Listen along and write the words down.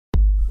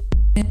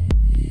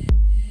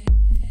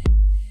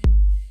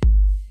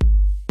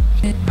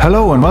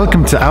Hello and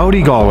welcome to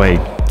Audi Galway.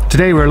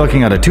 Today we're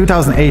looking at a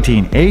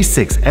 2018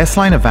 A6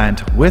 S-Line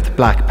Avant with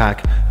black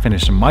pack,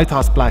 finished in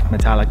Mythos black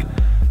metallic,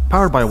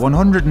 powered by a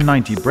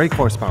 190 brake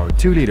horsepower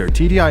 2-litre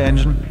TDI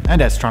engine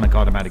and S-tronic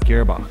automatic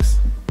gearbox.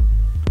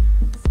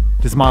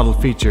 This model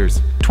features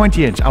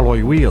 20-inch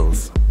alloy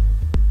wheels,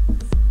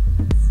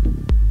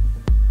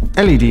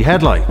 LED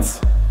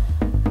headlights,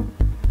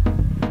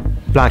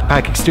 black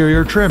pack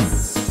exterior trim,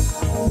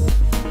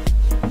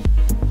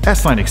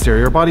 S-Line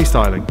exterior body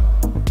styling,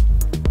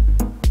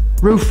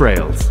 roof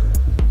rails,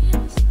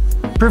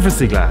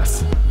 privacy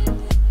glass,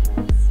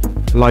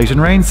 light and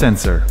rain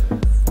sensor,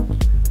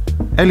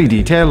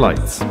 LED tail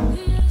lights,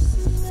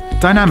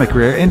 dynamic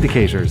rear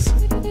indicators,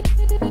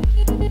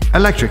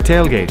 electric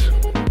tailgate,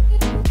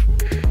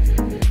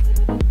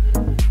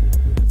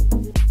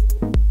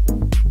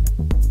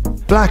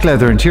 black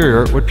leather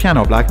interior with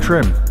piano black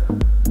trim,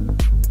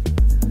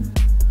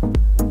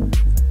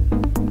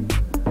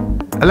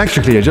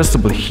 electrically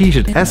adjustable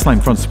heated S-Line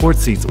front sports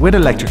seats with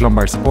electric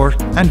lumbar support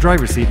and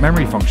driver's seat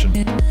memory function,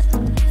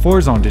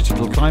 4-zone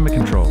digital climate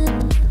control,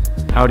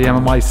 Audi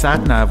MMI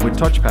sat nav with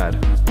touchpad,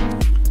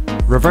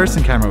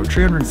 reversing camera with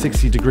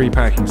 360-degree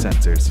parking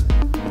sensors,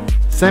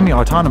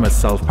 semi-autonomous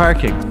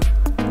self-parking,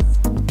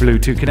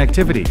 Bluetooth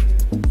connectivity,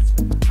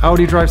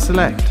 Audi Drive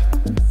Select,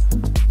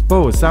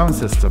 Bose sound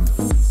system,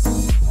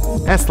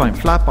 S-Line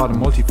flat bottom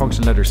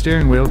multifunction leather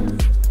steering wheel,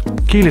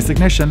 keyless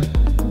ignition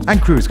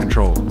and cruise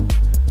control.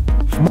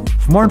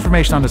 For more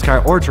information on this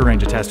car or to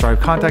arrange a test drive,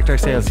 contact our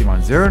sales team on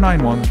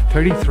 091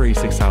 33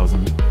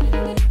 6000.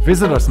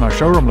 Visit us in our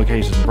showroom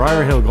locations in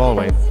Briar Hill,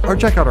 Galway, or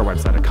check out our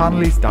website at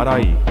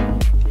connellys.ie.